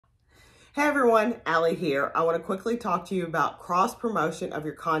Hey everyone, Alli here. I want to quickly talk to you about cross promotion of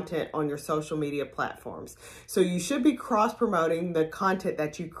your content on your social media platforms. So you should be cross promoting the content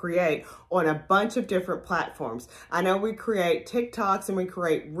that you create on a bunch of different platforms. I know we create TikToks and we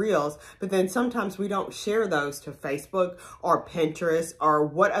create Reels, but then sometimes we don't share those to Facebook or Pinterest or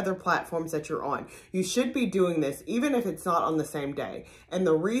what other platforms that you're on. You should be doing this even if it's not on the same day. And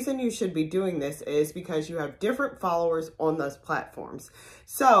the reason you should be doing this is because you have different followers on those platforms.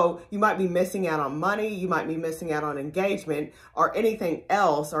 So you might be missing out on money, you might be missing out on engagement or anything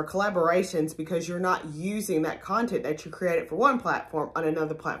else or collaborations because you're not using that content that you created for one platform on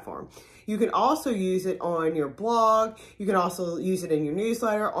another platform. You can also use it on your blog. You can also use it in your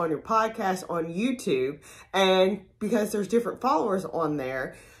newsletter, on your podcast, on YouTube. And because there's different followers on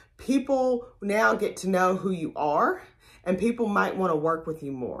there, people now get to know who you are and people might want to work with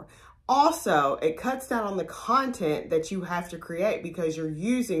you more. Also, it cuts down on the content that you have to create because you're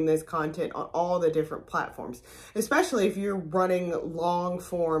using this content on all the different platforms. Especially if you're running long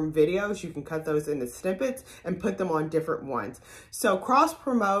form videos, you can cut those into snippets and put them on different ones. So cross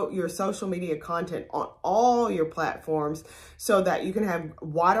promote your social media content on all your platforms so that you can have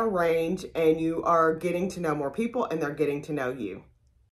wider range and you are getting to know more people and they're getting to know you.